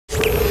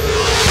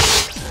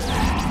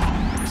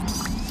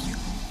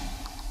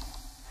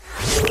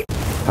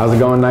How's it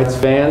going, Knights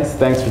fans?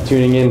 Thanks for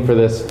tuning in for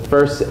this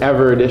first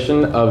ever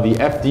edition of the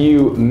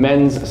FDU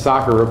Men's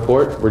Soccer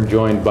Report. We're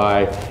joined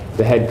by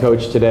the head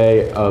coach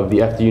today of the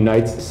FDU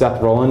Knights,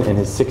 Seth Rowland, in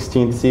his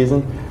 16th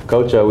season.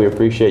 Coach, we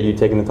appreciate you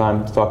taking the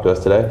time to talk to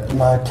us today.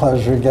 My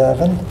pleasure,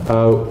 Gavin.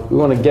 We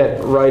want to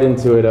get right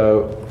into it.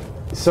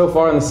 So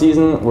far in the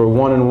season, we're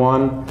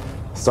 1-1.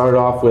 Started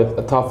off with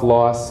a tough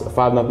loss, a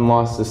 5-0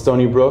 loss to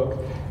Stony Brook,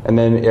 and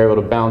then you're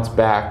able to bounce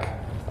back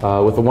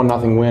with a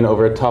 1-0 win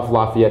over a tough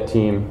Lafayette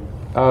team.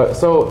 We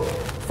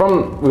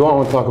won't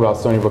want to talk about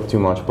Stony Brook too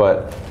much,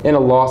 but in a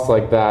loss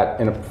like that,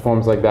 in a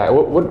performance like that,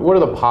 what are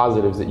the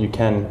positives that you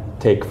can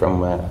take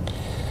from that?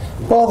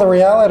 Well, the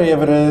reality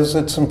of it is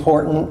it's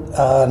important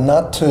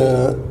not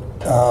to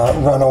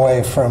run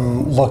away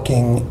from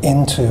looking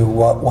into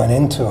what went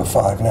into a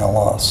 5-0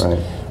 loss. Right.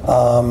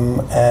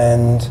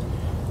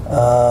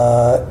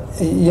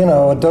 You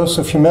know, a dose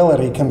of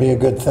humility can be a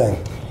good thing.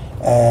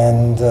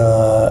 And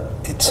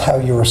it's how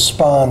you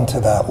respond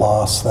to that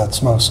loss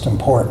that's most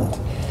important.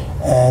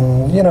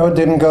 And, you know, it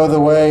didn't go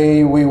the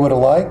way we would have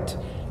liked.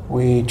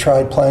 We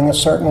tried playing a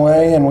certain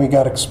way and we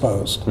got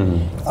exposed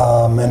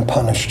and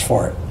punished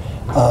for it.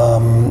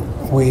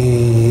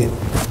 We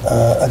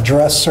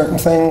addressed certain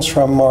things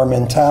from our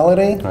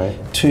mentality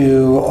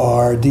to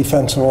our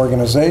defensive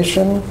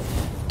organization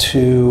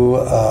to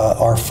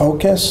our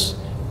focus,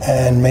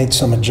 and made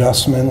some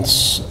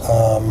adjustments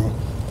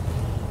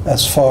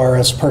as far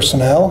as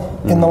personnel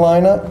in the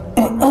lineup,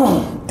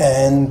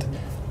 and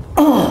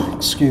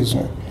excuse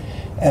me,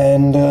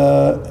 and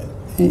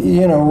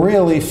you know,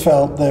 really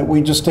felt that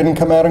we just didn't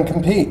come out and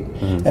compete,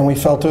 and we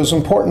felt it was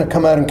important to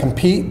come out and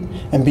compete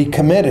and be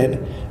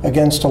committed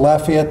against a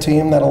Lafayette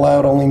team that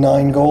allowed only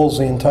 9 goals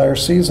the entire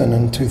season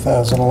in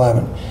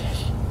 2011,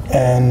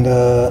 and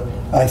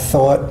I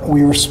thought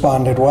we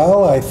responded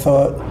well. I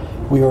thought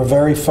we were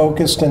very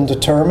focused and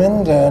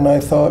determined, and I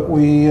thought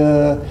we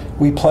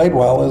played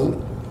well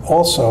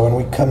also, and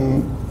we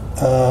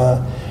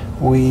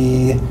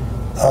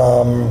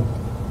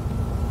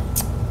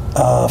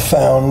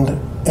found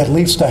at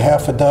least a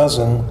half a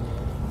dozen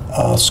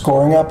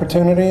scoring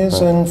opportunities,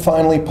 and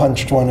finally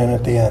punched one in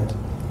at the end.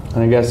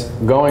 And I guess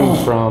going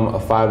from a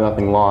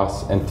 5-0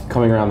 loss and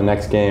coming around the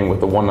next game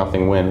with a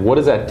 1-0 win, what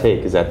does that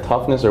take? Is that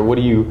toughness, or what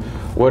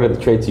are the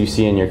traits you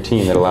see in your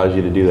team that allows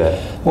you to do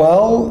that?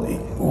 Well,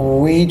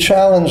 we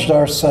challenged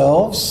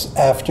ourselves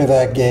after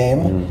that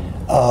game,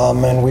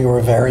 and we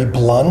were very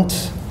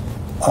blunt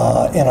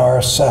in our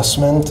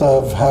assessment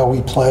of how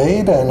we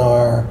played and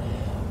our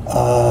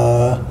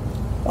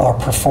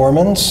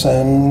performance,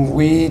 and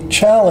we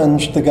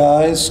challenged the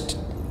guys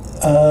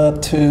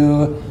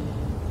to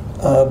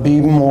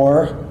be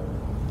more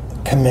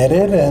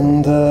committed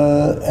and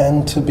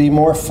to be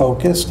more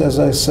focused, as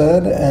I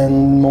said,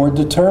 and more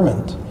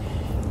determined.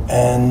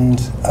 And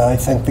I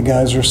think the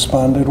guys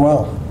responded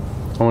well.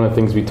 One of the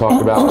things we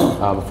talked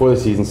about before the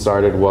season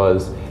started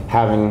was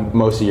having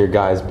most of your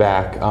guys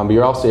back, but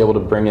you're also able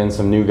to bring in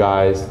some new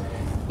guys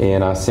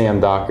in Sam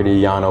Doherty,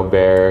 Jan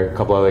Aubert, a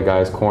couple other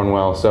guys,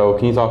 Cornwell. So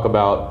can you talk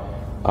about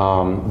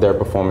their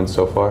performance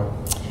so far?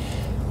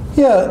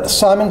 Yeah,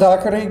 Simon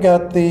Doherty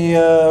got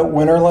the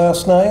winner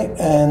last night,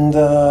 and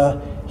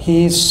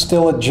he's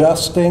still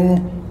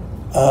adjusting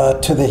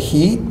to the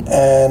heat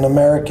and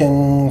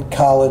American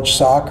college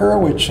soccer,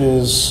 which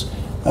is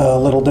a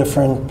little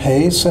different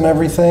pace and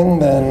everything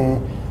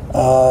than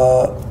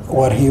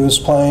what he was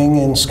playing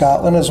in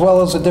Scotland, as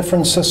well as a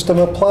different system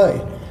of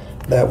play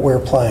that we're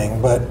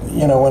playing. But,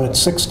 you know, when it's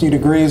 60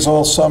 degrees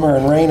all summer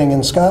and raining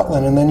in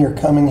Scotland, and then you're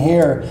coming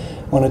here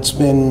when it's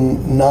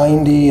been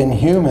 90 and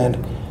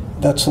humid,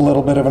 that's a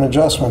little bit of an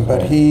adjustment.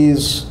 But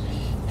he's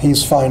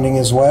finding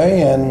his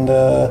way, and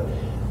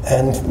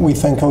we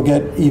think he'll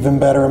get even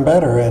better and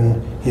better.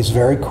 And he's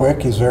very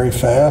quick, he's very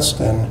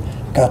fast, and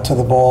got to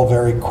the ball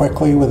very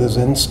quickly with his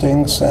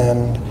instincts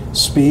and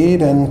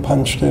speed, and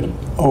punched it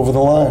over the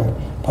line,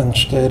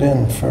 punched it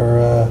in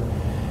for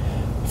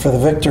the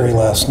victory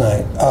last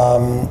night.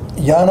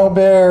 Jan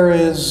Aubert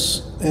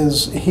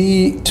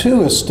he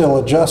too is still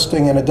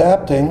adjusting and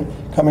adapting,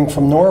 coming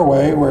from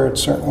Norway, where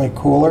it's certainly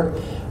cooler.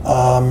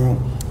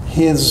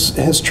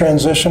 His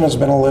transition has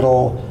been a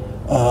little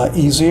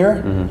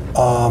easier.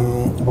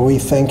 We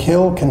think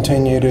he'll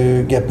continue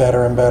to get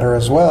better and better,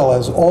 as well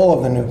as all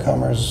of the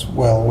newcomers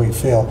will, we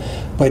feel.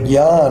 But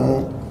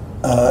Jan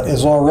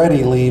is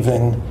already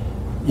leaving,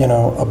 you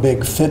know, a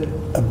big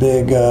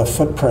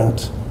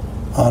footprint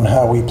on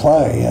how we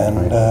play,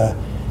 and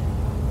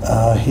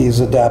he's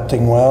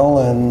adapting well,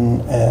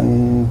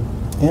 and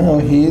you know,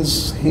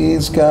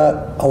 he's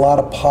got a lot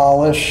of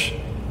polish,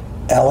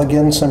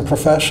 elegance, and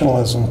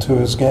professionalism to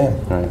his game,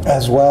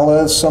 as well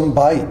as some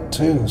bite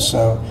too.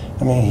 So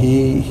I mean,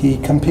 he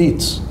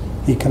competes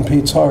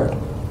hard.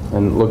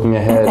 And looking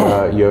ahead,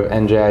 you have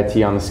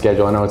NJIT on the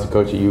schedule. I know it's a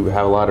coach that you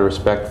have a lot of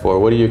respect for.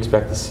 What do you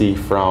expect to see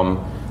from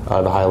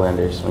the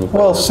Highlanders when you play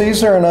Well, them?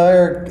 Caesar and I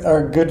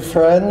are good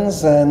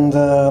friends, and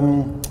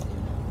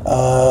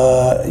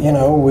you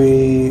know,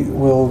 we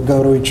will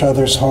go to each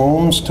other's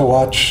homes to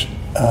watch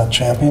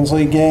Champions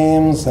League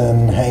games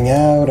and hang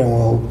out, and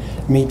we'll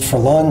meet for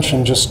lunch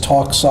and just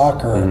talk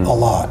soccer a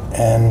lot.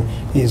 And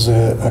he's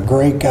a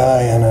great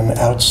guy and an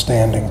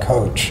outstanding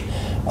coach.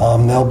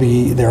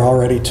 They're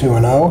already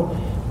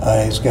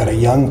 2-0. He's got a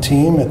young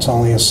team. It's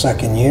only his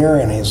second year,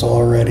 and he's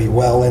already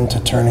well into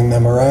turning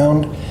them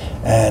around.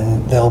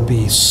 And they'll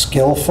be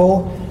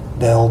skillful.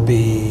 They'll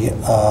be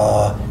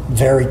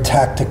very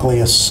tactically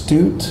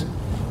astute,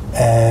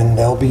 and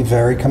they'll be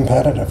very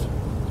competitive.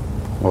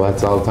 Well,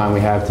 that's all the time we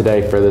have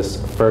today for this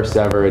first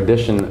ever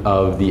edition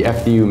of the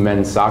FDU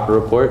Men's Soccer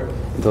Report.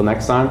 Until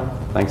next time,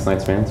 thanks,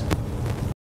 Knights fans.